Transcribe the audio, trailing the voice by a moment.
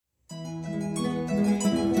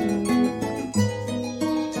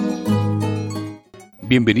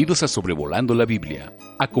Bienvenidos a Sobrevolando la Biblia.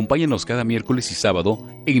 Acompáñanos cada miércoles y sábado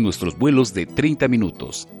en nuestros vuelos de 30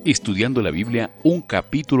 minutos, estudiando la Biblia un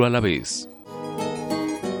capítulo a la vez.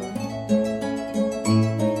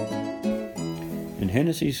 En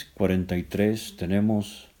Génesis 43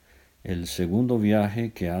 tenemos el segundo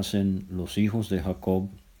viaje que hacen los hijos de Jacob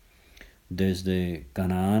desde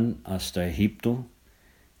Canaán hasta Egipto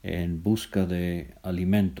en busca de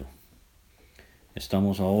alimento.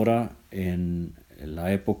 Estamos ahora en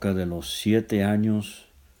la época de los 7 años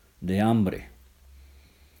de hambre.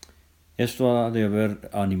 Esto ha de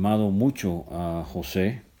haber animado mucho a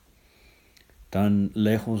José, tan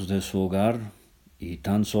lejos de su hogar y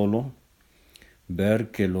tan solo,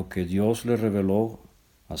 ver que lo que Dios le reveló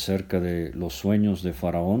acerca de los sueños de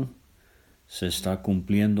Faraón se está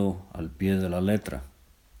cumpliendo al pie de la letra.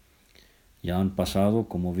 Ya han pasado,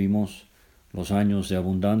 como vimos, los años de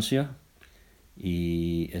abundancia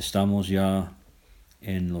y estamos ya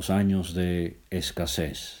en los años de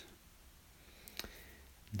escasez.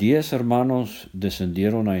 10 hermanos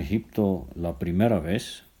descendieron a Egipto la primera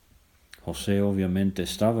vez. José obviamente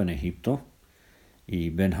estaba en Egipto y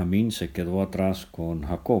Benjamín se quedó atrás con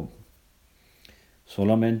Jacob.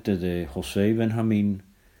 Solamente de José y Benjamín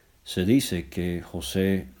se dice que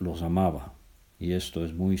José los amaba, y esto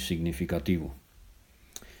es muy significativo.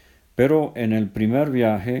 Pero en el primer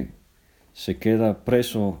viaje se queda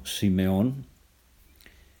preso Simeón,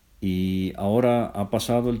 y ahora ha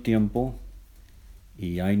pasado el tiempo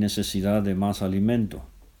y hay necesidad de más alimento.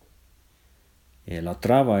 La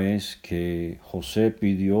traba es que José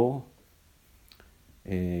pidió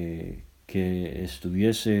que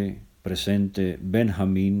estuviese presente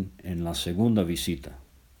Benjamín en la segunda visita.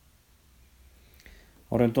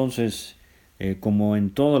 Ahora entonces, como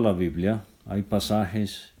en toda la Biblia, hay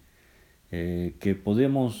pasajes que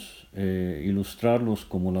podemos ilustrarlos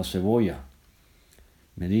como la cebolla.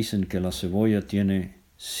 Me dicen que la cebolla tiene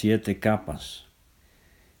 7 capas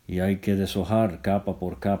y hay que deshojar capa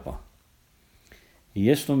por capa. Y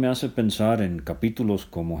esto me hace pensar en capítulos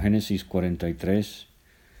como Génesis 43,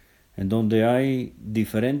 en donde hay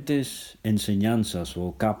diferentes enseñanzas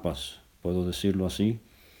o capas, puedo decirlo así,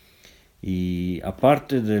 y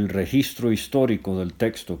aparte del registro histórico del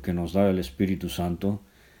texto que nos da el Espíritu Santo,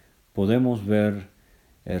 podemos ver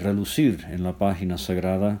relucir en la página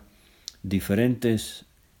sagrada diferentes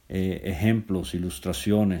ejemplos,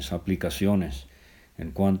 ilustraciones, aplicaciones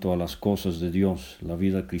en cuanto a las cosas de Dios, la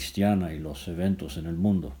vida cristiana y los eventos en el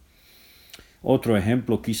mundo. Otro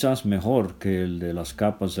ejemplo quizás mejor que el de las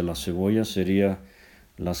capas de la cebolla sería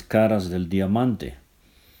las caras del diamante,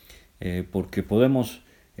 porque podemos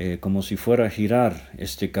como si fuera a girar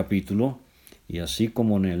este capítulo, y así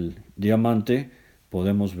como en el diamante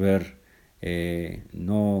podemos ver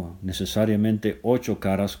no necesariamente 8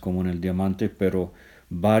 caras como en el diamante, pero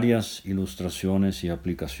varias ilustraciones y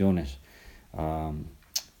aplicaciones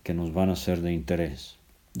que nos van a ser de interés.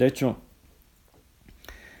 De hecho,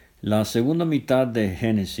 la segunda mitad de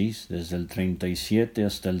Génesis, desde el 37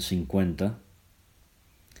 hasta el 50,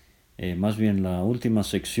 más bien la última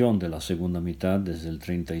sección de la segunda mitad, desde el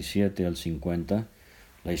 37 al 50,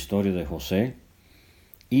 la historia de José,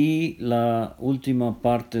 y la última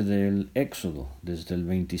parte del Éxodo, desde el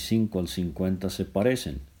 25 al 50, se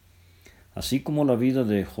parecen. Así como la vida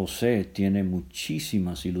de José tiene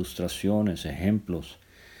muchísimas ilustraciones, ejemplos,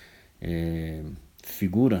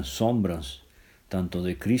 figuras, sombras, tanto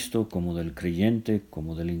de Cristo como del creyente,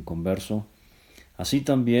 como del inconverso, así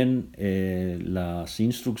también las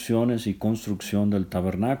instrucciones y construcción del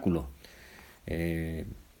tabernáculo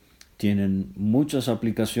tienen muchas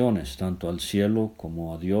aplicaciones, tanto al cielo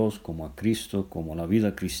como a Dios, como a Cristo, como a la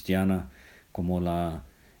vida cristiana, como la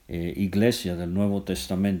iglesia del Nuevo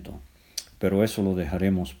Testamento. Pero eso lo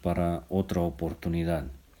dejaremos para otra oportunidad.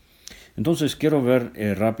 Entonces quiero ver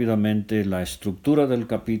rápidamente la estructura del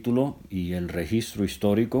capítulo y el registro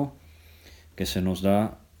histórico que se nos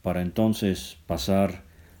da para entonces pasar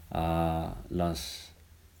a las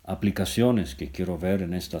aplicaciones que quiero ver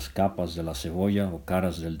en estas capas de la cebolla o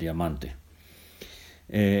caras del diamante.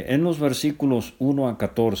 En los versículos 1 a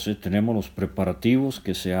 14 tenemos los preparativos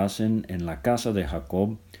que se hacen en la casa de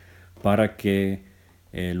Jacob para que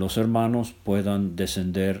los hermanos puedan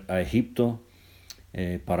descender a Egipto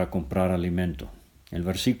para comprar alimento. El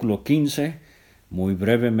versículo 15, muy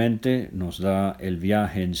brevemente, nos da el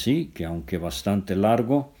viaje en sí, que aunque bastante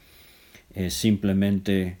largo,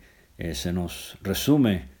 simplemente se nos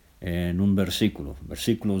resume en un versículo.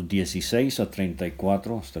 Versículos 16 a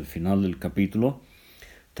 34, hasta el final del capítulo,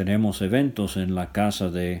 tenemos eventos en la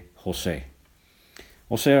casa de José.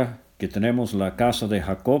 O sea, que tenemos la casa de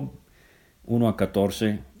Jacob, 1 a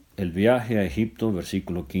 14, el viaje a Egipto,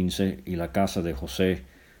 versículo 15, y la casa de José,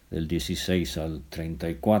 del 16 al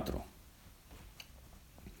 34.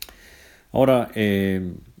 Ahora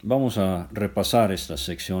vamos a repasar estas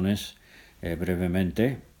secciones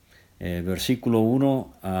brevemente. Versículo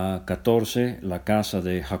 1 a 14, la casa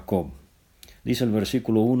de Jacob. Dice el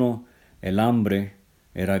versículo 1, el hambre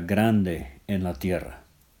era grande en la tierra.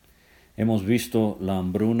 Hemos visto la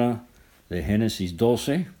hambruna de Génesis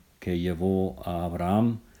 12 que llevó a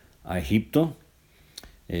Abraham a Egipto.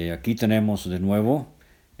 Aquí tenemos de nuevo,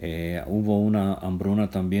 hubo una hambruna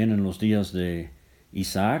también en los días de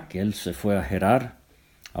Isaac, él se fue a Gerar.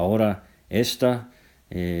 Ahora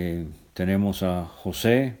tenemos a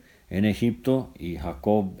José en Egipto y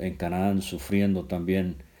Jacob en Canaán sufriendo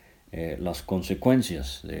también las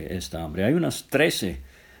consecuencias de esta hambre. Hay unas 13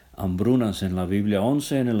 hambrunas en la Biblia,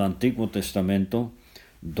 11 en el Antiguo Testamento,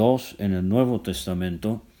 2 en el Nuevo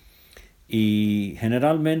Testamento, y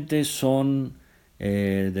generalmente son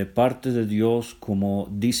de parte de Dios como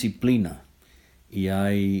disciplina. Y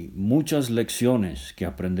hay muchas lecciones que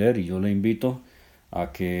aprender, y yo le invito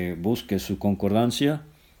a que busque su concordancia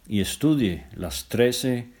y estudie las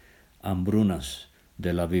 13 hambrunas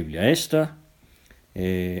de la Biblia. Esta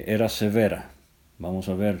era severa. Vamos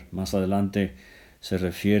a ver, más adelante se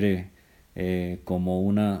refiere como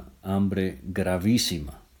una hambre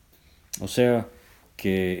gravísima. O sea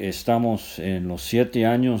que estamos en los 7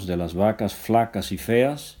 años de las vacas flacas y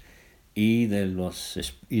feas y de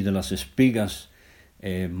las espigas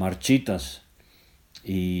marchitas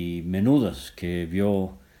y menudas que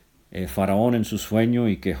vio Faraón en su sueño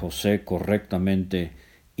y que José correctamente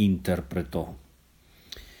interpretó.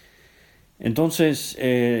 Entonces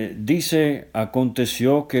dice,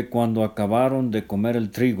 aconteció que cuando acabaron de comer el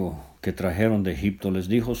trigo que trajeron de Egipto, les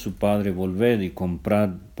dijo su padre, volved y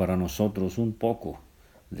comprad para nosotros un poco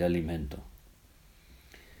de alimento.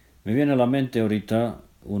 Me viene a la mente ahorita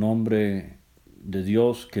un hombre de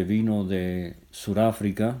Dios que vino de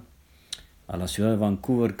Sudáfrica a la ciudad de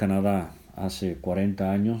Vancouver, Canadá, hace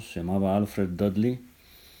 40 años, se llamaba Alfred Dudley,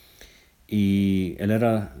 y él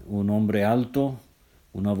era un hombre alto,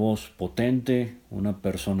 una voz potente, una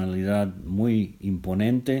personalidad muy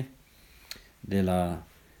imponente,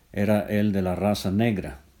 era él de la raza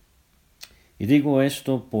negra. Y digo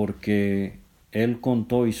esto porque él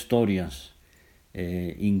contó historias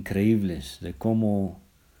increíbles de cómo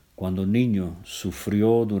cuando niño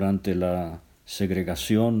sufrió durante la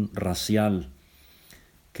segregación racial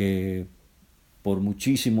que por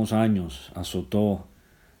muchísimos años azotó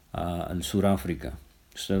al Sudáfrica.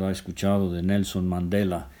 Usted ha escuchado de Nelson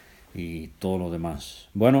Mandela y todo lo demás.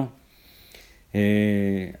 Bueno,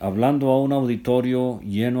 hablando a un auditorio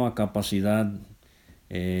lleno a capacidad,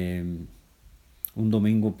 un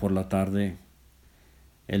domingo por la tarde,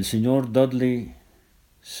 el señor Dudley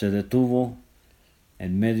se detuvo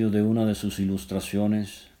en medio de una de sus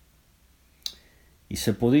ilustraciones y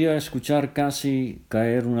se podía escuchar casi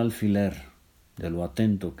caer un alfiler de lo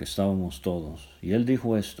atento que estábamos todos. Y él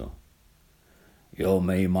dijo esto: yo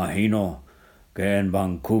me imagino que en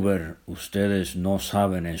Vancouver ustedes no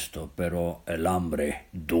saben esto, pero el hambre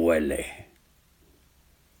duele.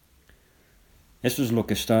 Esto es lo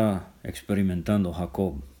que está experimentando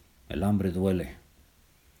Jacob. El hambre duele.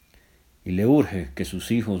 Y le urge que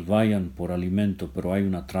sus hijos vayan por alimento, pero hay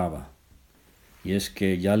una traba. Y es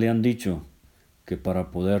que ya le han dicho que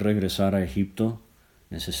para poder regresar a Egipto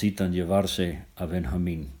necesitan llevarse a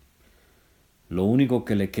Benjamín. Lo único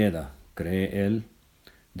que le queda, cree él,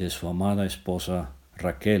 de su amada esposa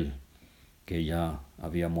Raquel, que ya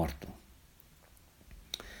había muerto.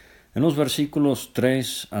 En los versículos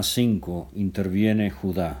 3 a 5 interviene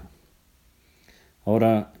Judá.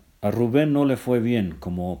 Ahora, a Rubén no le fue bien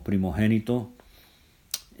como primogénito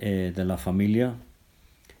de la familia.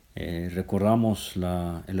 Recordamos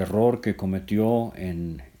el error que cometió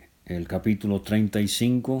en el capítulo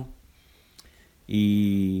 35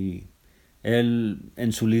 y él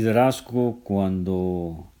en su liderazgo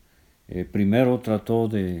cuando primero trató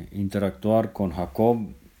de interactuar con Jacob,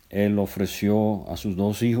 él ofreció a sus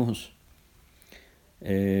 2 hijos,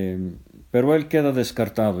 pero él queda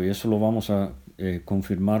descartado y eso lo vamos a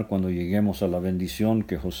confirmar cuando lleguemos a la bendición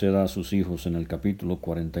que José da a sus hijos en el capítulo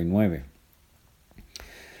 49.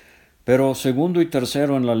 Pero segundo y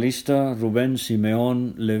tercero en la lista, Rubén,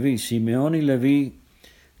 Simeón, Leví. Simeón y Leví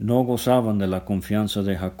no gozaban de la confianza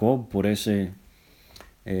de Jacob por ese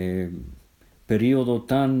periodo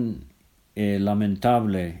tan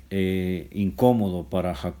lamentable e incómodo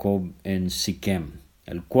para Jacob en Siquem.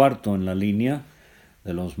 El cuarto en la línea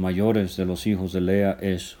de los mayores de los hijos de Lea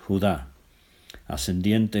es Judá,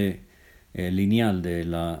 ascendiente lineal de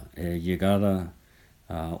la llegada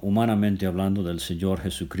humanamente hablando, del Señor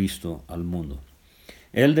Jesucristo al mundo.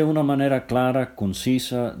 Él de una manera clara,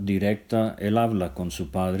 concisa, directa, él habla con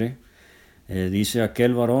su Padre. Dice,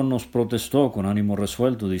 aquel varón nos protestó con ánimo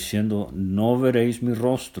resuelto, diciendo, no veréis mi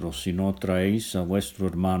rostro si no traéis a vuestro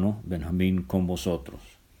hermano Benjamín con vosotros.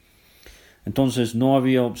 Entonces no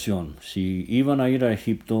había opción. Si iban a ir a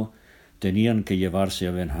Egipto, tenían que llevarse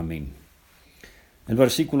a Benjamín. El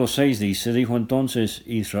versículo 6 dice, dijo entonces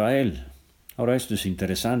Israel. Ahora esto es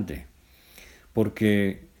interesante,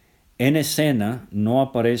 porque en escena no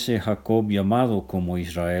aparece Jacob llamado como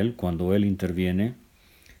Israel cuando él interviene.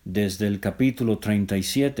 Desde el capítulo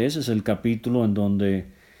 37, ese es el capítulo en donde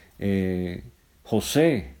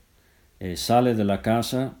José sale de la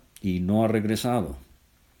casa y no ha regresado.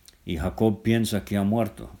 Y Jacob piensa que ha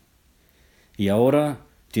muerto. Y ahora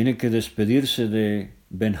tiene que despedirse de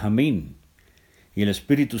Benjamín. Y el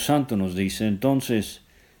Espíritu Santo nos dice, entonces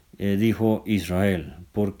dijo Israel,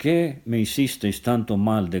 ¿por qué me hicisteis tanto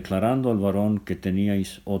mal declarando al varón que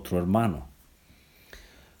teníais otro hermano?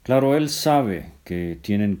 Claro, él sabe que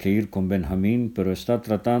tienen que ir con Benjamín, pero está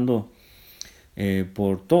tratando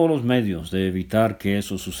por todos los medios de evitar que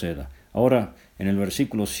eso suceda. Ahora, en el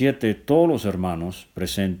versículo 7, todos los hermanos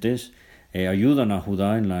presentes ayudan a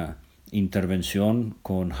Judá en la intervención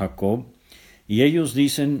con Jacob, y ellos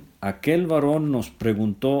dicen, aquel varón nos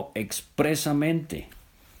preguntó expresamente.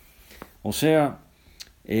 O sea,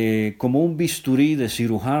 como un bisturí de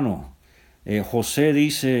cirujano, José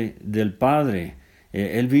dice del padre,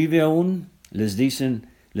 él vive aún, les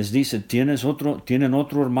dice, ¿tienen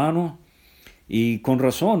otro hermano? Y con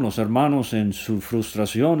razón los hermanos en su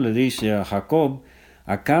frustración le dice a Jacob,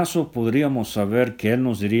 ¿acaso podríamos saber que él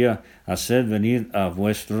nos diría, haced venir a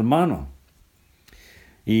vuestro hermano?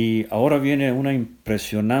 Y ahora viene una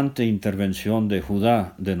impresionante intervención de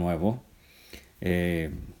Judá de nuevo.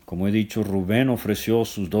 Como he dicho, Rubén ofreció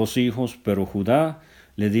sus 2 hijos, pero Judá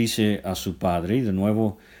le dice a su padre, y de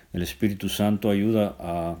nuevo el Espíritu Santo ayuda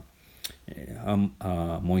a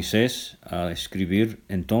Moisés a escribir.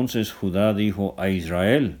 Entonces Judá dijo a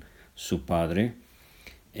Israel, su padre,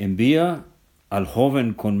 envía al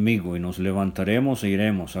joven conmigo y nos levantaremos e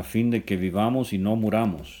iremos a fin de que vivamos y no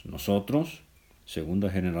muramos. Nosotros, segunda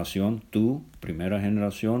generación, tú, primera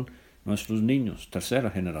generación, nuestros niños,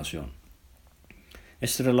 tercera generación.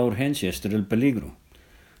 Esta era la urgencia, este era el peligro.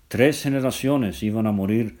 3 generaciones iban a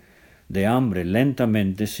morir de hambre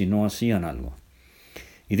lentamente si no hacían algo.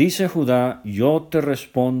 Y dice Judá, yo te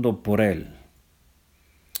respondo por él.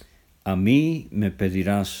 A mí me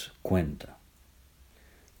pedirás cuenta.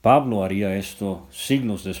 Pablo haría esto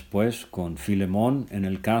siglos después con Filemón en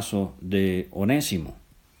el caso de Onésimo.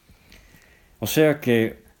 O sea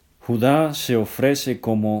que Judá se ofrece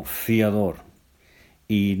como fiador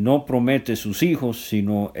y no promete sus hijos,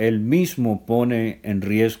 sino él mismo pone en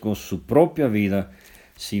riesgo su propia vida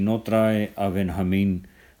si no trae a Benjamín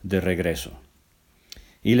de regreso.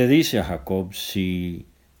 Y le dice a Jacob, si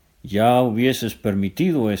ya hubieses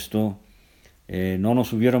permitido esto, no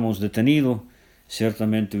nos hubiéramos detenido,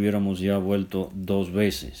 ciertamente hubiéramos ya vuelto 2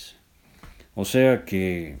 veces. O sea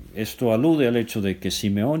que esto alude al hecho de que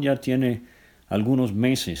Simeón ya tiene algunos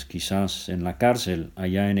meses quizás en la cárcel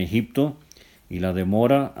allá en Egipto, y la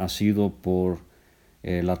demora ha sido por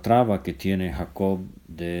la traba que tiene Jacob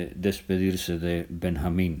de despedirse de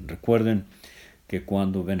Benjamín. Recuerden que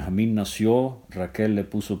cuando Benjamín nació, Raquel le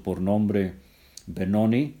puso por nombre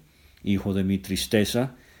Benoni, hijo de mi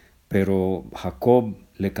tristeza, pero Jacob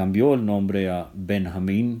le cambió el nombre a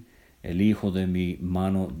Benjamín, el hijo de mi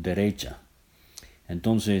mano derecha.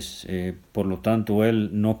 Entonces, por lo tanto,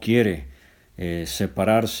 él no quiere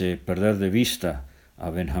separarse, perder de vista a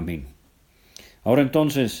Benjamín. Ahora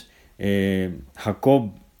entonces,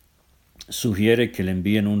 Jacob sugiere que le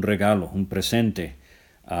envíen un regalo, un presente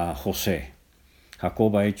a José.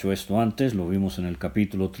 Jacob ha hecho esto antes, lo vimos en el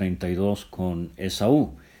capítulo 32 con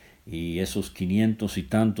Esaú, y esos 500 y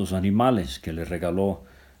tantos animales que le regaló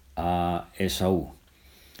a Esaú.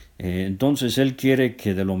 Entonces él quiere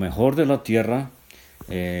que de lo mejor de la tierra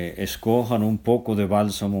escojan un poco de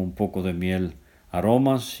bálsamo, un poco de miel,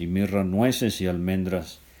 aromas y mirra, nueces y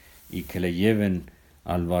almendras, y que le lleven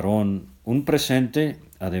al varón un presente,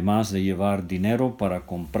 además de llevar dinero para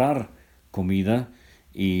comprar comida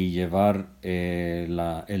y llevar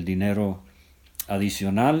el dinero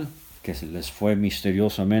adicional que les fue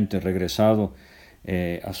misteriosamente regresado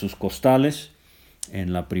a sus costales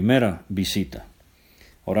en la primera visita.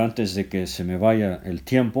 Ahora, antes de que se me vaya el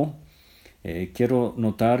tiempo, quiero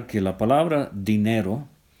notar que la palabra dinero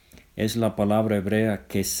es la palabra hebrea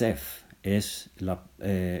kesef, es la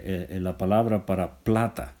palabra para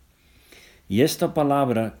plata. Y esta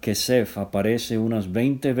palabra Kesef aparece unas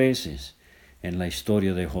 20 veces en la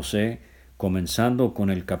historia de José, comenzando con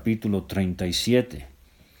el capítulo 37,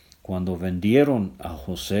 cuando vendieron a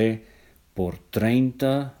José por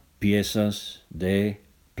 30 piezas de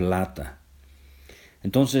plata.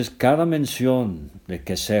 Entonces, cada mención de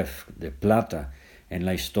Kesef, de plata, en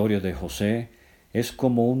la historia de José, es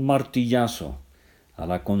como un martillazo a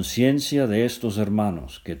la conciencia de estos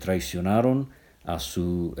hermanos que traicionaron a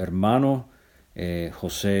su hermano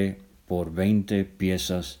José por 20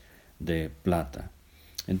 piezas de plata.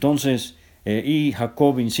 Entonces, y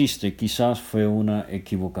Jacob insiste, quizás fue una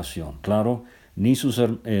equivocación. Claro, ni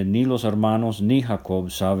los hermanos ni Jacob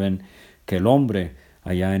saben que el hombre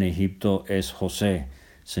allá en Egipto es José,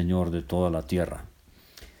 Señor de toda la tierra.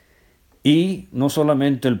 Y no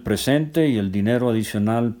solamente el presente y el dinero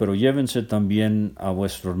adicional, pero llévense también a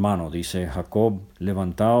vuestro hermano, dice Jacob,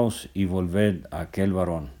 levantaos y volved a aquel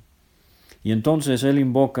varón. Y entonces él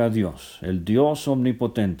invoca a Dios, el Dios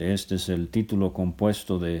omnipotente. Este es el título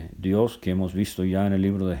compuesto de Dios que hemos visto ya en el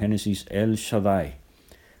libro de Génesis, El Shaddai,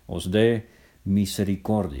 os dé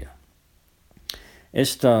misericordia.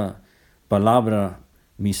 Esta palabra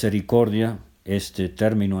misericordia, este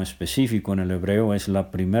término específico en el hebreo, es la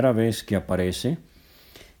primera vez que aparece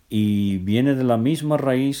y viene de la misma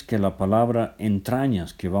raíz que la palabra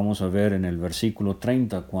entrañas que vamos a ver en el versículo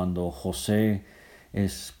 30, cuando José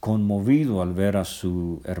es conmovido al ver a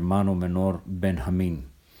su hermano menor Benjamín.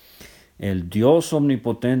 El Dios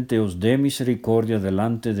omnipotente os dé misericordia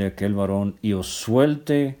delante de aquel varón y os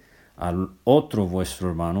suelte al otro vuestro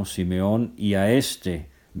hermano Simeón y a este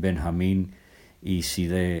Benjamín, y si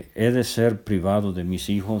he de ser privado de mis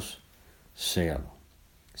hijos, séalo.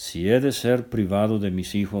 Si he de ser privado de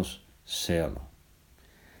mis hijos, séalo.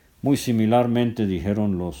 Muy similarmente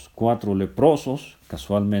dijeron los 4 leprosos,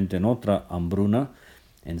 casualmente en otra hambruna,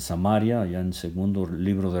 en Samaria, allá en segundo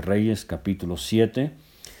libro de Reyes, capítulo 7,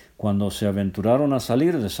 cuando se aventuraron a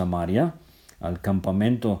salir de Samaria al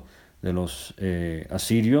campamento de los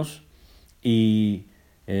asirios, y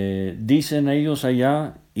dicen ellos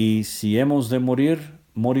allá, y si hemos de morir,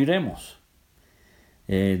 moriremos.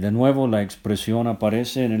 De nuevo la expresión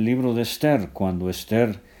aparece en el libro de Esther, cuando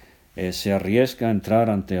Esther se arriesga a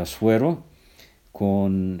entrar ante Asuero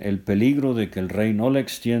con el peligro de que el rey no le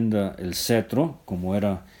extienda el cetro, como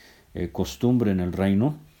era costumbre en el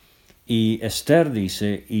reino, y Esther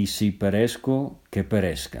dice, y si perezco, que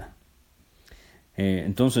perezca.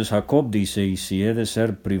 Entonces Jacob dice, y si he de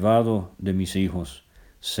ser privado de mis hijos,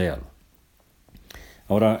 séalo.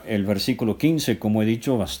 Ahora el versículo 15, como he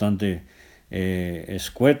dicho, bastante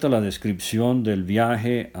escueta la descripción del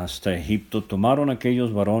viaje hasta Egipto. Tomaron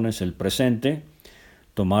aquellos varones el presente,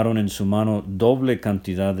 tomaron en su mano doble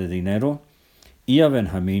cantidad de dinero y a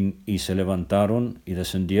Benjamín, y se levantaron y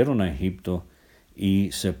descendieron a Egipto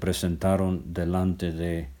y se presentaron delante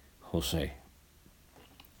de José.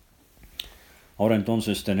 Ahora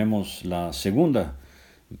entonces tenemos la segunda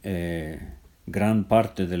gran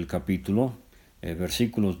parte del capítulo,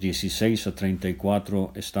 versículos 16 a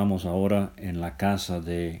 34, estamos ahora en la casa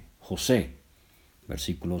de José.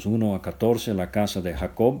 Versículos 1 a 14, la casa de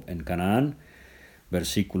Jacob en Canaán.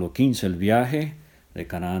 Versículo 15, el viaje de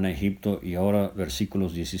Canaán a Egipto. Y ahora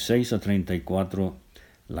versículos 16 a 34,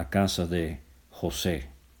 la casa de José.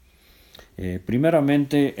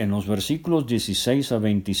 Primeramente, en los versículos 16 a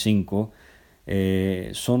 25,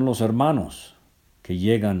 son los hermanos que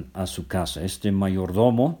llegan a su casa. Este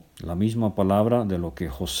mayordomo, la misma palabra de lo que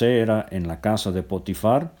José era en la casa de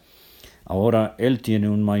Potifar, ahora él tiene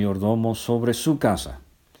un mayordomo sobre su casa.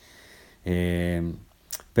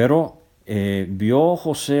 Pero vio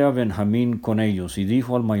José a Benjamín con ellos y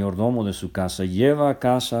dijo al mayordomo de su casa, lleva a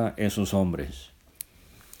casa esos hombres.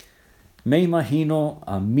 Me imagino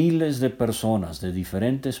a miles de personas de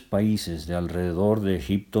diferentes países de alrededor de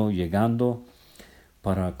Egipto llegando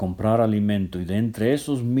para comprar alimento, y de entre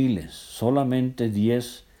esos miles solamente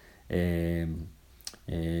 10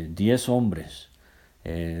 hombres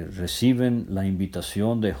reciben la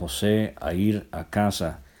invitación de José a ir a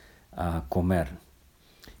casa a comer.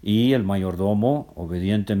 Y el mayordomo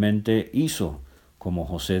obedientemente hizo como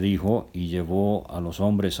José dijo y llevó a los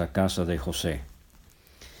hombres a casa de José.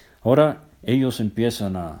 Ahora ellos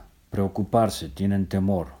empiezan a preocuparse, tienen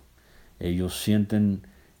temor, ellos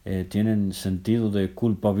tienen sentido de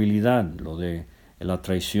culpabilidad. Lo de la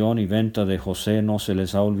traición y venta de José no se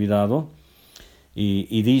les ha olvidado,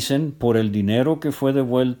 y dicen, por el dinero que fue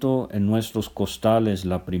devuelto en nuestros costales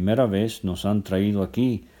la primera vez, nos han traído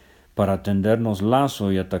aquí para tendernos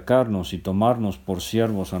lazo y atacarnos y tomarnos por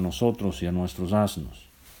siervos a nosotros y a nuestros asnos.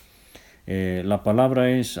 La palabra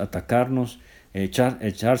es atacarnos,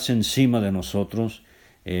 echarse encima de nosotros.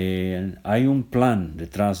 Hay un plan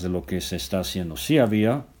detrás de lo que se está haciendo. Sí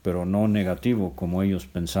había, pero no negativo como ellos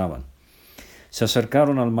pensaban. Se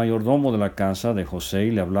acercaron al mayordomo de la casa de José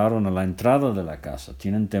y le hablaron a la entrada de la casa.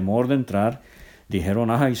 Tienen temor de entrar. Dijeron: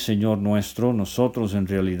 ay, Señor nuestro, nosotros en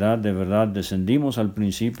realidad de verdad descendimos al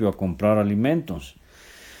principio a comprar alimentos.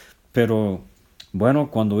 Pero bueno,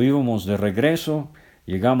 cuando íbamos de regreso,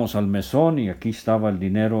 llegamos al mesón y aquí estaba el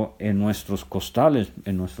dinero en nuestros costales,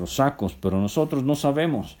 en nuestros sacos, pero nosotros no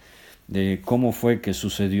sabemos de cómo fue que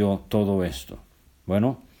sucedió todo esto.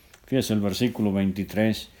 Bueno, fíjese el versículo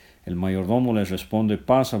 23. El mayordomo les responde: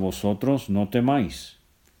 paz a vosotros, no temáis.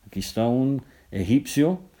 Aquí está un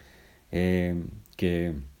egipcio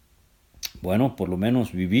que, bueno, por lo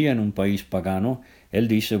menos vivía en un país pagano. Él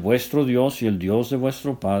dice: vuestro Dios y el Dios de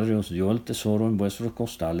vuestro Padre os dio el tesoro en vuestros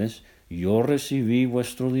costales. Yo recibí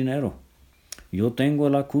vuestro dinero. Yo tengo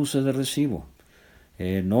el acuse de recibo.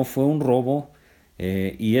 No fue un robo.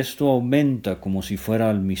 Y esto aumenta como si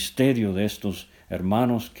fuera el misterio de estos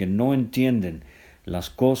hermanos que no entienden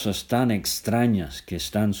las cosas tan extrañas que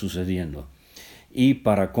están sucediendo. Y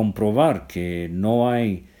para comprobar que no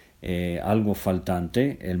hay algo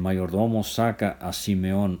faltante, el mayordomo saca a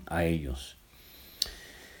Simeón a ellos.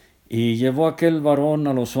 Y llevó aquel varón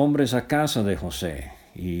a los hombres a casa de José,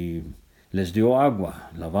 y les dio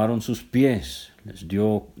agua, lavaron sus pies, les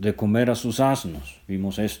dio de comer a sus asnos.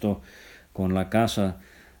 Vimos esto con la casa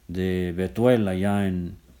de Betuel allá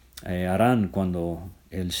en Harán, cuando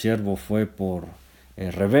el siervo fue por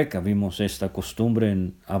Rebeca. Vimos esta costumbre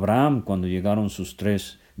en Abraham cuando llegaron sus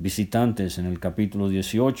 3 visitantes en el capítulo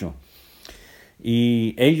 18.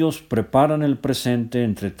 Y ellos preparan el presente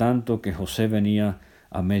entre tanto que José venía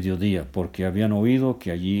a mediodía, porque habían oído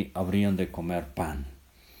que allí habrían de comer pan.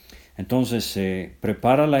 Entonces se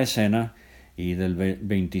prepara la escena, y del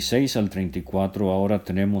 26 al 34 ahora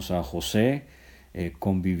tenemos a José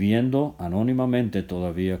conviviendo anónimamente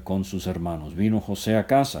todavía con sus hermanos. Vino José a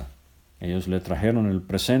casa. Ellos le trajeron el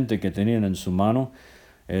presente que tenían en su mano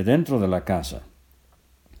dentro de la casa,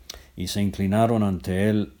 y se inclinaron ante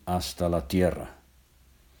él hasta la tierra.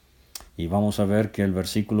 Y vamos a ver que el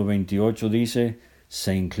versículo 28 dice: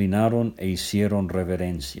 se inclinaron e hicieron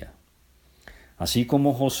reverencia. Así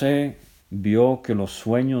como José vio que los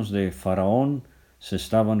sueños de Faraón se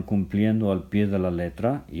estaban cumpliendo al pie de la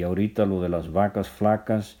letra, y ahorita lo de las vacas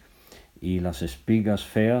flacas y las espigas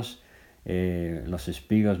feas, las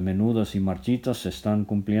espigas menudas y marchitas se están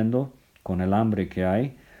cumpliendo con el hambre que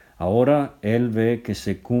hay. Ahora él ve que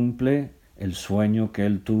se cumple el sueño que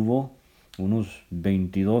él tuvo unos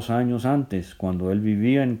 22 años antes, cuando él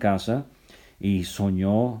vivía en casa y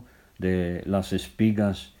soñó de las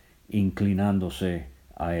espigas inclinándose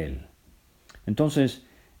a él. Entonces,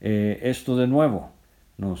 esto de nuevo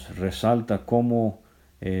nos resalta cómo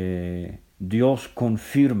Dios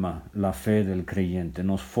confirma la fe del creyente,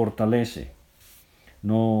 nos fortalece.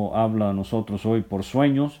 No habla a nosotros hoy por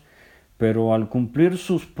sueños, pero al cumplir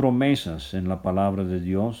sus promesas en la palabra de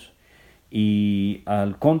Dios y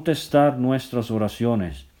al contestar nuestras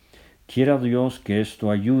oraciones, quiera Dios que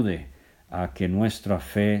esto ayude a que nuestra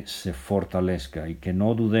fe se fortalezca y que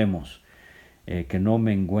no dudemos, que no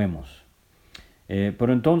menguemos.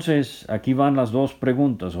 Pero entonces aquí van las 2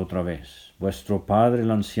 preguntas otra vez. ¿Vuestro padre,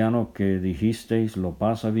 el anciano que dijisteis, lo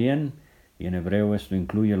pasa bien? Y en hebreo esto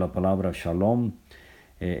incluye la palabra shalom.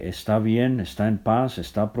 ¿Está bien? ¿Está en paz?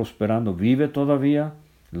 ¿Está prosperando? ¿Vive todavía?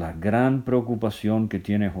 La gran preocupación que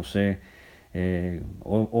tiene José.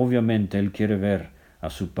 Obviamente él quiere ver a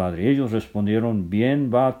su padre. Ellos respondieron: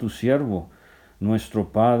 bien va tu siervo,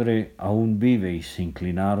 nuestro padre aún vive. Y se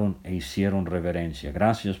inclinaron e hicieron reverencia.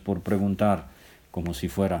 Gracias por preguntar, como si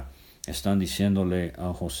fuera, están diciéndole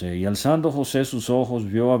a José. Y alzando José sus ojos,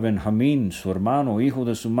 vio a Benjamín, su hermano, hijo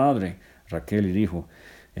de su madre, Raquel, y dijo: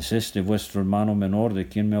 ¿es este vuestro hermano menor de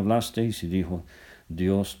quien me hablasteis? Y dijo: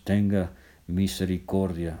 Dios tenga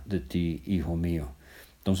misericordia de ti, hijo mío.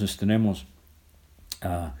 Entonces tenemos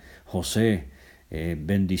a José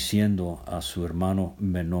bendiciendo a su hermano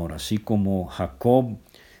menor. Así como Jacob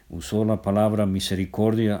usó la palabra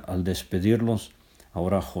misericordia al despedirlos,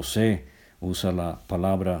 ahora José usa la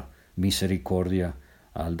palabra misericordia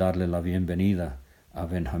al darle la bienvenida a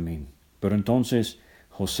Benjamín. Pero entonces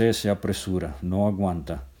José se apresura, no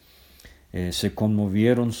aguanta. Se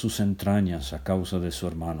conmovieron sus entrañas a causa de su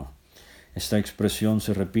hermano. Esta expresión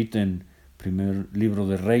se repite en primer libro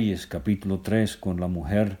de Reyes, capítulo 3, con la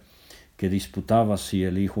mujer que disputaba si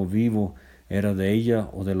el hijo vivo era de ella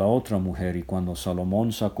o de la otra mujer. Y cuando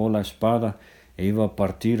Salomón sacó la espada e iba a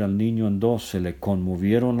partir al niño en 2, se le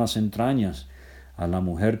conmovieron las entrañas a la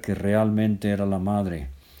mujer que realmente era la madre.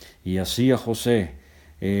 y así a José,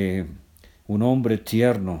 un hombre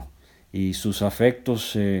tierno, y sus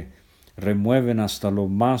afectos se remueven hasta lo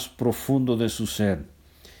más profundo de su ser,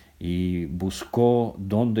 y buscó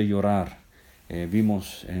dónde llorar.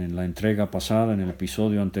 Vimos en la entrega pasada, en el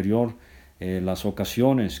episodio anterior, las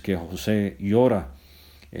ocasiones que José llora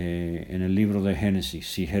en el libro de Génesis.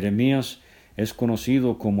 Si Jeremías es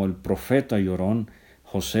conocido como el profeta llorón,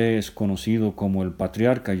 José es conocido como el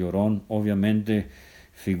patriarca llorón, obviamente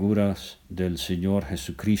figuras del Señor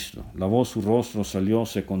Jesucristo. Lavó su rostro, salió,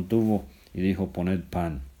 se contuvo y dijo: poned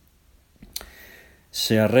pan.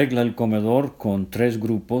 Se arregla el comedor con 3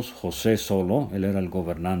 grupos. José solo, él era el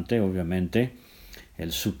gobernante, obviamente,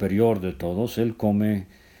 el superior de todos. Él come,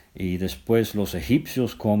 y después los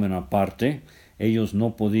egipcios comen aparte. Ellos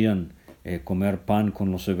no podían comer pan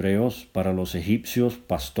con los hebreos. Para los egipcios,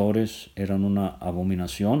 pastores eran una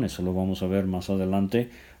abominación, eso lo vamos a ver más adelante.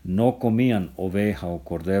 No comían oveja o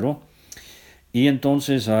cordero. Y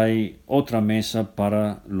entonces hay otra mesa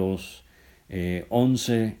para los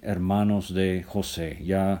 11 hermanos de José.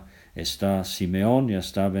 Ya está Simeón, ya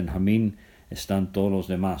está Benjamín, están todos los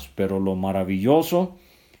demás. Pero lo maravilloso,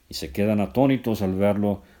 y se quedan atónitos al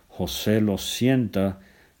verlo, José los sienta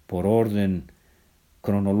por orden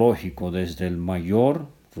cronológico, desde el mayor,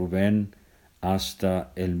 Rubén,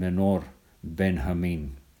 hasta el menor,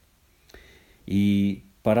 Benjamín. Y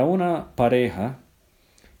para una pareja,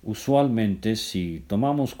 usualmente, si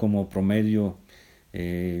tomamos como promedio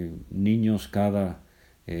niños cada,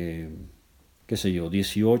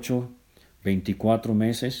 18, 24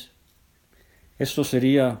 meses, esto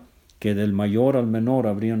sería que del mayor al menor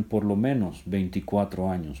habrían por lo menos 24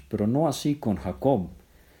 años, pero no así con Jacob,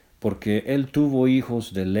 porque él tuvo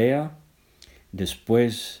hijos de Lea,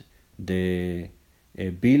 después de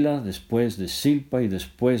Bila, después de Silpa y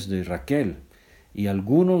después de Raquel, y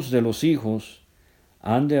algunos de los hijos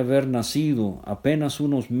han de haber nacido apenas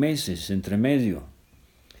unos meses entre medio.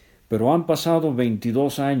 Pero han pasado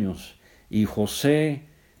 22 años y José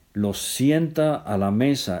los sienta a la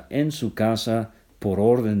mesa en su casa por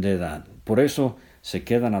orden de edad. Por eso se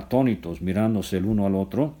quedan atónitos mirándose el uno al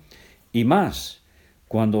otro. Y más,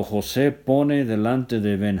 cuando José pone delante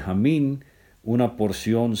de Benjamín una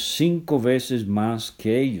porción 5 veces más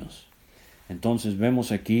que ellos. Entonces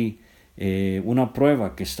vemos aquí una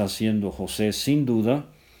prueba que está haciendo José sin duda,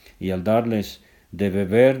 y al darles de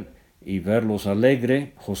beber y verlos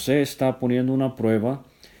alegre, José está poniendo una prueba,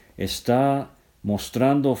 está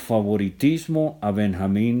mostrando favoritismo a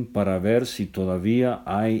Benjamín para ver si todavía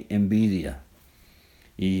hay envidia.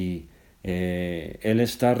 Y él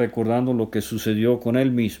está recordando lo que sucedió con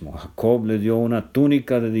él mismo. Jacob le dio una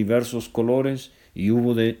túnica de diversos colores y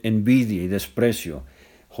hubo de envidia y desprecio.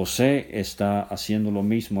 José está haciendo lo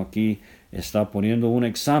mismo aquí, está poniendo un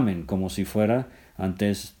examen como si fuera ante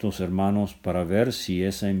estos hermanos para ver si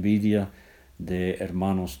esa envidia de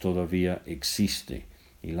hermanos todavía existe.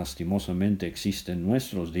 Y lastimosamente existe en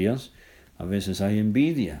nuestros días. A veces hay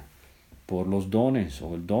envidia por los dones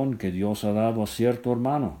o el don que Dios ha dado a cierto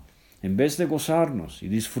hermano. En vez de gozarnos y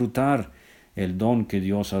disfrutar el don que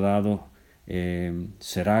Dios ha dado,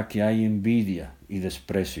 será que hay envidia y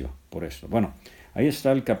desprecio por esto. Bueno, ahí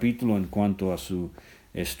está el capítulo en cuanto a su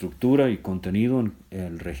estructura y contenido en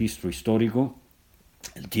el registro histórico.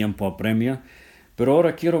 El tiempo apremia, pero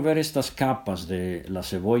ahora quiero ver estas capas de la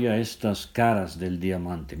cebolla, estas caras del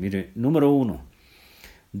diamante. Mire, número 1,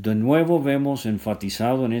 de nuevo vemos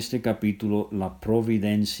enfatizado en este capítulo la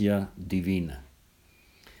providencia divina.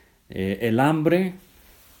 El hambre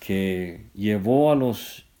que llevó a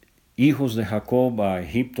los hijos de Jacob a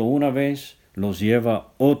Egipto una vez, los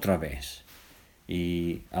lleva otra vez.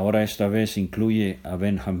 Y ahora esta vez incluye a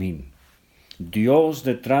Benjamín. Dios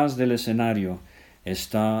detrás del escenario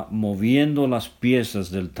está moviendo las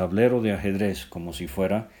piezas del tablero de ajedrez como si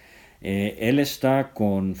fuera. Él está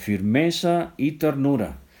con firmeza y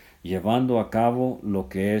ternura llevando a cabo lo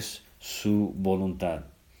que es su voluntad.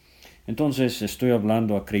 Entonces estoy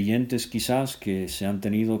hablando a creyentes quizás que se han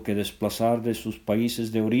tenido que desplazar de sus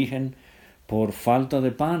países de origen por falta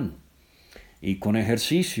de pan, y con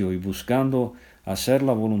ejercicio y buscando hacer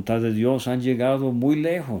la voluntad de Dios han llegado muy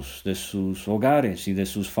lejos de sus hogares y de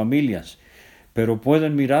sus familias, pero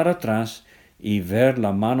pueden mirar atrás y ver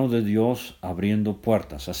la mano de Dios abriendo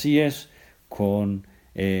puertas. Así es con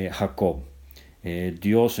Jacob.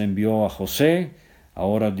 Dios envió a José,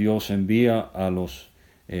 ahora Dios envía a los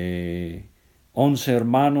 11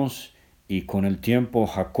 hermanos, y con el tiempo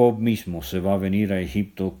Jacob mismo se va a venir a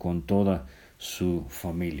Egipto con toda su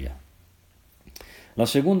familia. La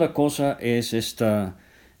segunda cosa es esta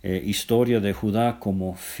historia de Judá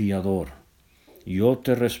como fiador. yo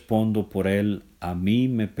te respondo por él, a mí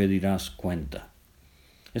me pedirás cuenta.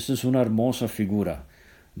 Esta es una hermosa figura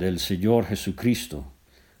del Señor Jesucristo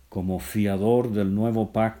como fiador del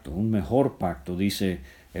nuevo pacto, un mejor pacto, dice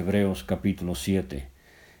Hebreos capítulo 7.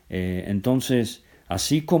 Entonces,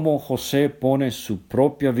 así como José pone su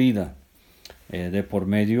propia vida de por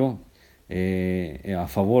medio a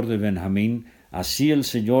favor de Benjamín, así el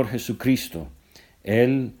Señor Jesucristo,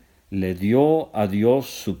 Él le dio a Dios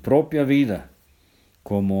su propia vida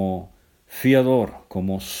como fiador,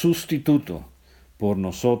 como sustituto por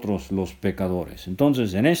nosotros los pecadores.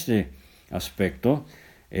 Entonces, en este aspecto,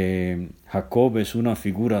 Jacob es una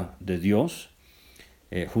figura de Dios,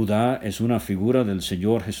 Judá es una figura del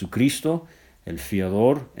Señor Jesucristo, el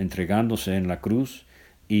fiador entregándose en la cruz,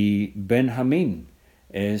 y Benjamín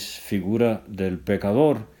es figura del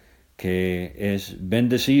pecador que es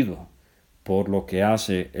bendecido por lo que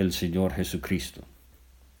hace el Señor Jesucristo.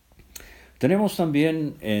 Tenemos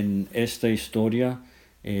también en esta historia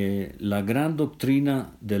la gran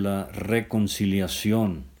doctrina de la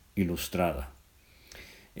reconciliación ilustrada.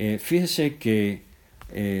 Fíjese que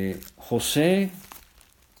José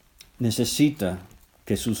necesita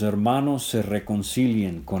que sus hermanos se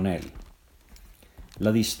reconcilien con él.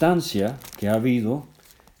 La distancia que ha habido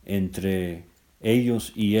entre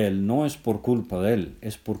ellos y él no es por culpa de él,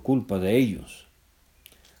 es por culpa de ellos.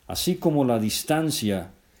 Así como la distancia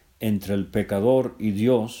entre el pecador y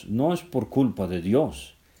Dios no es por culpa de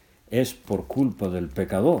Dios, es por culpa del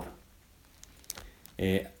pecador.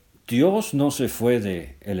 Dios no se fue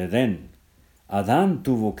del Edén. Adán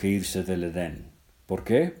tuvo que irse del Edén. ¿Por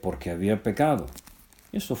qué? Porque había pecado.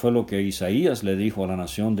 Esto fue lo que Isaías le dijo a la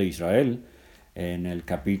nación de Israel en el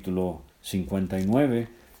capítulo 59.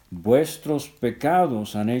 Vuestros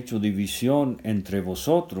pecados han hecho división entre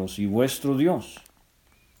vosotros y vuestro Dios.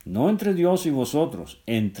 No entre Dios y vosotros,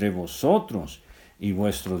 entre vosotros y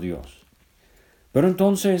vuestro Dios. Pero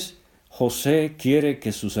entonces José quiere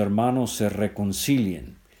que sus hermanos se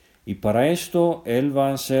reconcilien, y para esto él va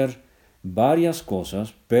a hacer varias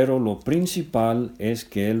cosas, pero lo principal es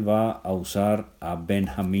que él va a usar a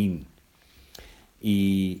Benjamín.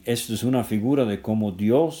 Y esto es una figura de cómo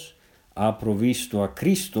Dios ha provisto a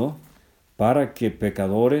Cristo para que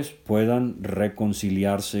pecadores puedan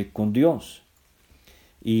reconciliarse con Dios.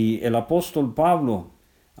 Y el apóstol Pablo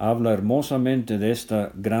habla hermosamente de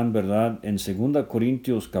esta gran verdad en 2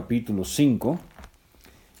 Corintios capítulo 5,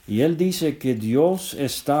 y él dice que Dios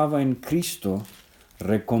estaba en Cristo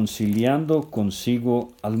reconciliando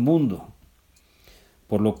consigo al mundo,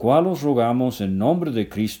 por lo cual os rogamos en nombre de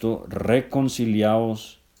Cristo,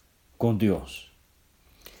 reconciliaos con Dios.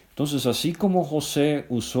 Entonces, así como José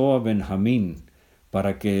usó a Benjamín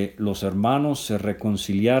para que los hermanos se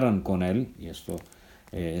reconciliaran con él, y esto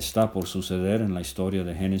está por suceder en la historia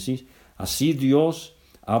de Génesis, así Dios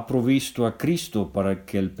ha provisto a Cristo para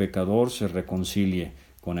que el pecador se reconcilie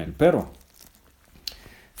con él. Pero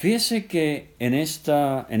fíjese que en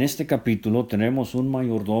este capítulo tenemos un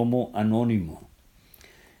mayordomo anónimo,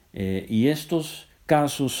 y estos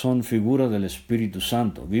casos son figura del Espíritu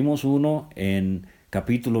Santo. Vimos uno en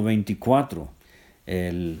capítulo 24,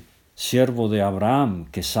 el siervo de Abraham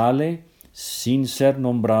que sale sin ser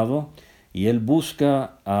nombrado, y él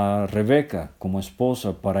busca a Rebeca como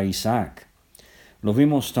esposa para Isaac. Lo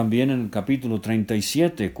vimos también en el capítulo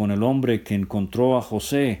 37 con el hombre que encontró a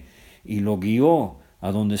José y lo guió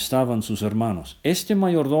a donde estaban sus hermanos. Este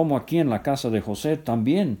mayordomo aquí en la casa de José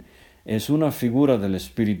también es una figura del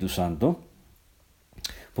Espíritu Santo,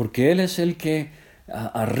 porque él es el que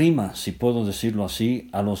arrima, si puedo decirlo así,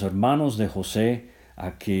 a los hermanos de José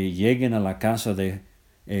a que lleguen a la casa de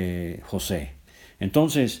José.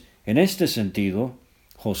 Entonces, en este sentido,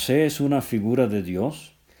 José es una figura de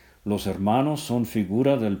Dios, los hermanos son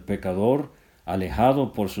figura del pecador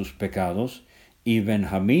alejado por sus pecados, y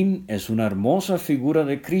Benjamín es una hermosa figura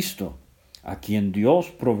de Cristo, a quien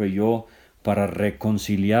Dios proveyó para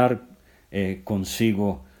reconciliar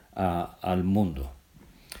consigo al mundo.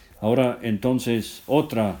 Ahora, entonces,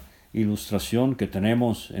 otra ilustración que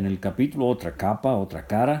tenemos en el capítulo, otra capa, otra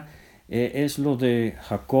cara, es lo de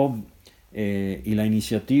Jacob y la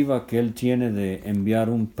iniciativa que él tiene de enviar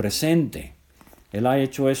un presente. Él ha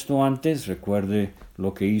hecho esto antes, recuerde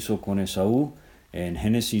lo que hizo con Esaú en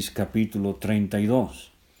Génesis capítulo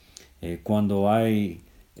 32. Cuando hay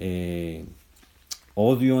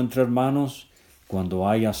odio entre hermanos, cuando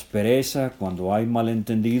hay aspereza, cuando hay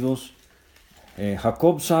malentendidos,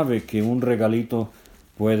 Jacob sabe que un regalito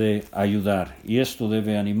puede ayudar, y esto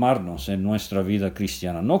debe animarnos en nuestra vida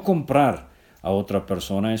cristiana. No comprar a otra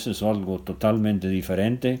persona, eso es algo totalmente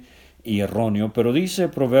diferente y erróneo, pero dice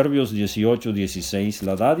Proverbios 18:16,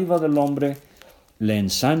 la dádiva del hombre le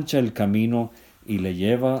ensancha el camino y le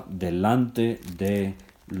lleva delante de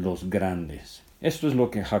los grandes. Esto es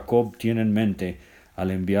lo que Jacob tiene en mente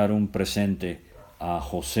al enviar un presente a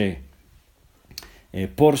José.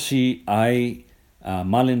 Por si hay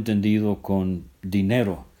malentendido con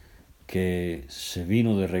dinero que se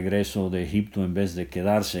vino de regreso de Egipto en vez de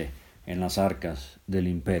quedarse en las arcas del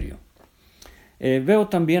imperio. Veo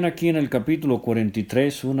también aquí en el capítulo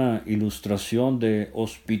 43 una ilustración de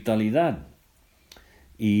hospitalidad.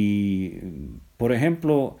 Y, por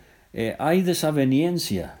ejemplo, hay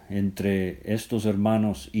desaveniencia entre estos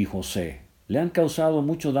hermanos y José. Le han causado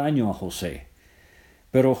mucho daño a José,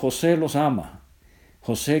 pero José los ama.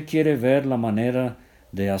 José quiere ver la manera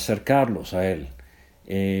de acercarlos a él.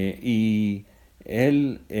 Y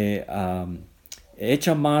él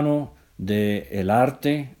echa mano del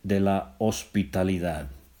arte de la hospitalidad,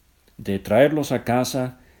 de traerlos a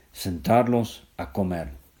casa, sentarlos a comer.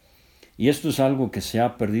 Y esto es algo que se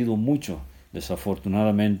ha perdido mucho,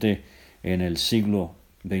 desafortunadamente, en el siglo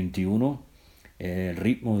XXI. El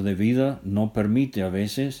ritmo de vida no permite a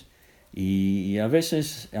veces, y a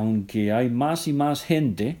veces, aunque hay más y más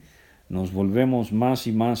gente, nos volvemos más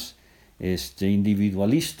y más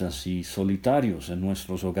individualistas y solitarios en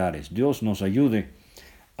nuestros hogares. Dios nos ayude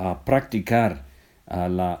a practicar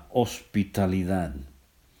la hospitalidad.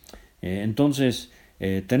 Entonces,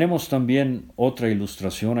 tenemos también otra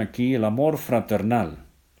ilustración aquí, el amor fraternal.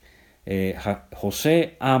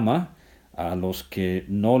 José ama a los que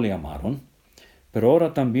no le amaron, pero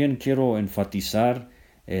ahora también quiero enfatizar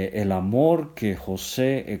el amor que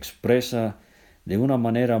José expresa de una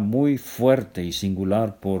manera muy fuerte y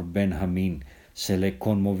singular por Benjamín. Se le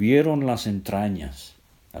conmovieron las entrañas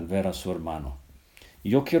al ver a su hermano. Y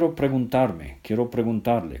yo quiero preguntarle,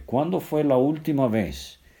 ¿cuándo fue la última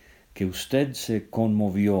vez que usted se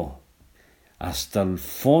conmovió hasta el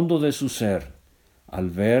fondo de su ser al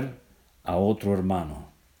ver a otro hermano?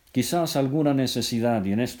 Quizás alguna necesidad,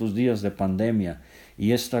 y en estos días de pandemia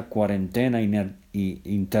y esta cuarentena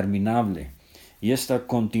interminable y esta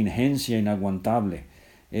contingencia inaguantable,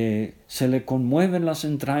 se le conmueven las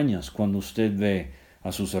entrañas cuando usted ve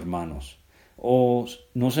a sus hermanos. O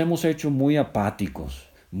nos hemos hecho muy apáticos,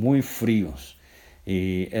 muy fríos.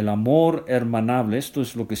 Y el amor hermanable, esto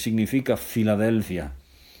es lo que significa Filadelfia.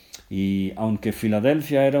 Y aunque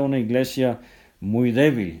Filadelfia era una iglesia muy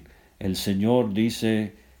débil, el Señor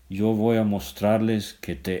dice, yo voy a mostrarles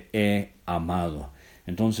que te he amado.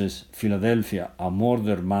 Entonces, Filadelfia, amor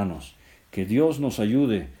de hermanos, que Dios nos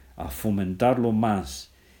ayude a fomentarlo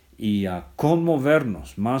más y a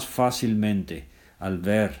conmovernos más fácilmente al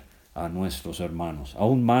ver a nuestros hermanos,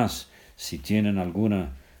 aún más si tienen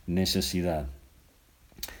alguna necesidad.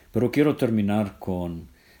 Pero quiero terminar con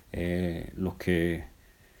lo que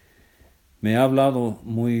me ha hablado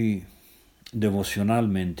muy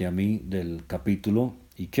devocionalmente a mí del capítulo,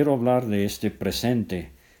 y quiero hablar de este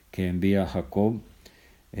presente que envía Jacob,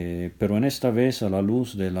 pero en esta vez a la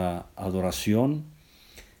luz de la adoración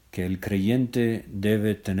que el creyente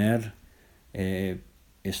debe tener.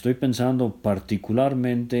 Estoy pensando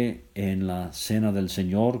particularmente en la cena del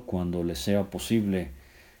Señor, cuando le sea posible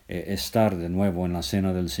estar de nuevo en la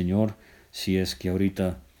cena del Señor, si es que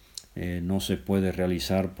ahorita no se puede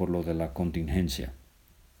realizar por lo de la contingencia.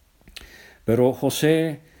 Pero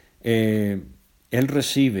José, él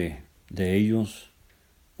recibe de ellos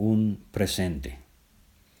un presente.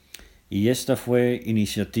 Y esta fue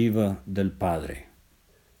iniciativa del Padre.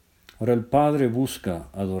 Ahora el Padre busca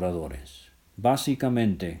adoradores.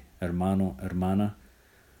 Básicamente, hermano, hermana,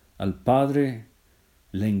 al Padre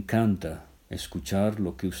le encanta escuchar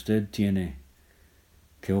lo que usted tiene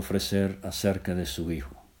que ofrecer acerca de su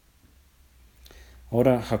Hijo.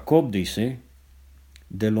 Ahora Jacob dice,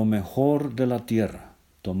 de lo mejor de la tierra,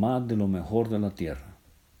 tomad de lo mejor de la tierra.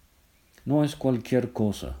 No es cualquier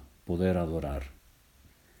cosa poder adorar.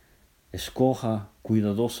 Escoja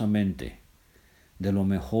cuidadosamente de lo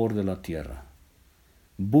mejor de la tierra.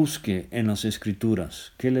 Busque en las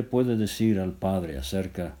Escrituras qué le puede decir al Padre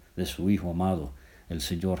acerca de su Hijo amado, el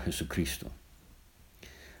Señor Jesucristo.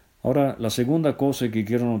 Ahora, la segunda cosa que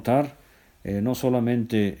quiero notar, no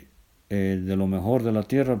solamente de lo mejor de la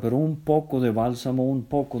tierra, pero un poco de bálsamo, un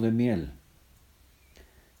poco de miel.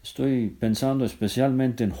 Estoy pensando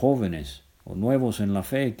especialmente en jóvenes o nuevos en la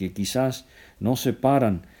fe que quizás no se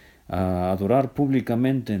paran a adorar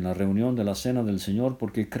públicamente en la reunión de la Cena del Señor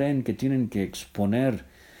porque creen que tienen que exponer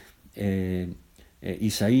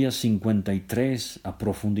Isaías 53 a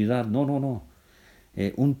profundidad. No.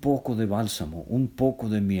 Un poco de bálsamo, un poco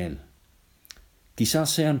de miel. Quizás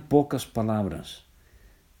sean pocas palabras,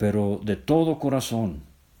 pero de todo corazón,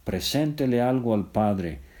 preséntele algo al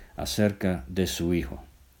Padre acerca de su Hijo.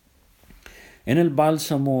 En el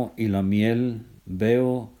bálsamo y la miel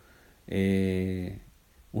veo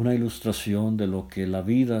una ilustración de lo que la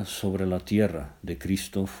vida sobre la tierra de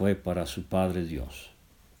Cristo fue para su Padre Dios.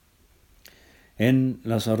 En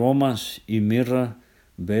las aromas y mirra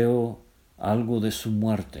veo algo de su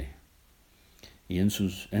muerte, y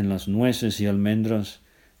en las nueces y almendras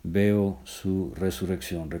veo su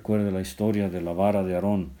resurrección. Recuerde la historia de la vara de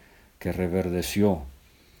Aarón que reverdeció.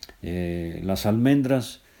 Las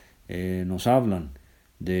almendras nos hablan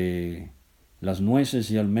de las nueces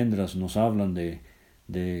y almendras, nos hablan de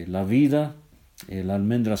la vida, la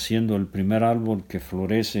almendra siendo el primer árbol que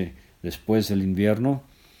florece después del invierno.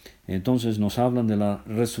 Entonces nos hablan de la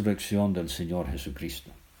resurrección del Señor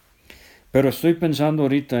Jesucristo. Pero estoy pensando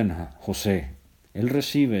ahorita en José. Él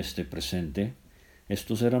recibe este presente.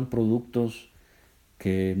 Estos eran productos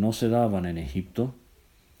que no se daban en Egipto.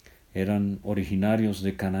 Eran originarios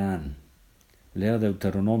de Canaán. Lea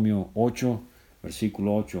Deuteronomio 8,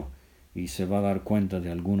 versículo 8, y se va a dar cuenta de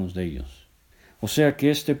algunos de ellos. O sea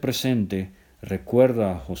que este presente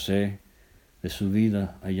recuerda a José de su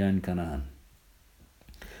vida allá en Canaán.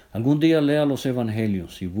 Algún día lea los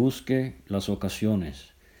evangelios y busque las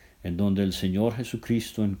ocasiones en donde el Señor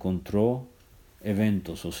Jesucristo encontró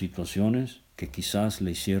eventos o situaciones que quizás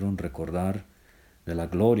le hicieron recordar de la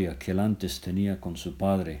gloria que él antes tenía con su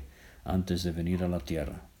Padre antes de venir a la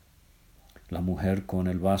tierra. La mujer con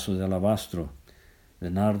el vaso de alabastro,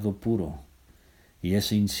 de nardo puro, y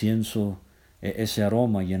ese incienso, ese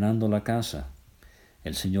aroma llenando la casa.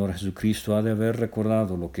 El Señor Jesucristo ha de haber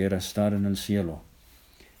recordado lo que era estar en el cielo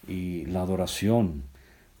y la adoración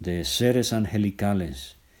de seres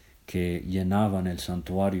angelicales que llenaban el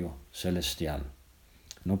santuario celestial.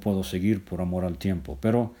 No puedo seguir por amor al tiempo,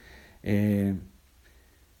 pero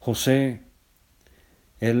José,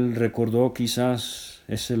 él recordó quizás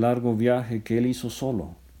ese largo viaje que él hizo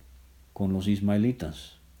solo con los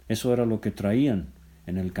ismaelitas. Eso era lo que traían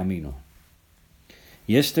en el camino.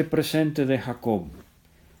 Y este presente de Jacob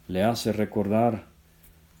le hace recordar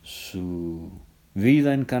su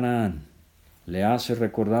vida en Canaán, le hace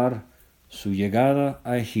recordar su llegada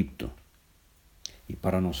a Egipto. Y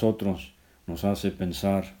para nosotros nos hace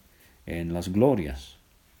pensar en las glorias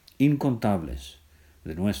incontables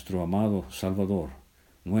de nuestro amado Salvador,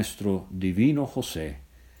 nuestro divino José,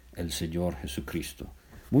 el Señor Jesucristo.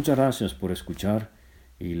 Muchas gracias por escuchar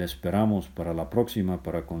y le esperamos para la próxima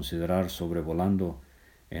para considerar sobrevolando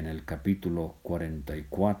en el capítulo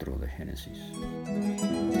 44 de Génesis.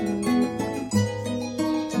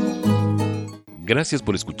 Gracias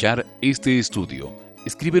por escuchar este estudio.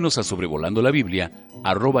 Escríbenos a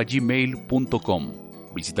sobrevolandolabiblia@gmail.com.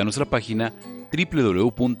 Visita nuestra página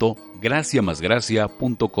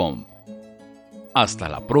www.graciamasgracia.com. Hasta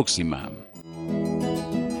la próxima.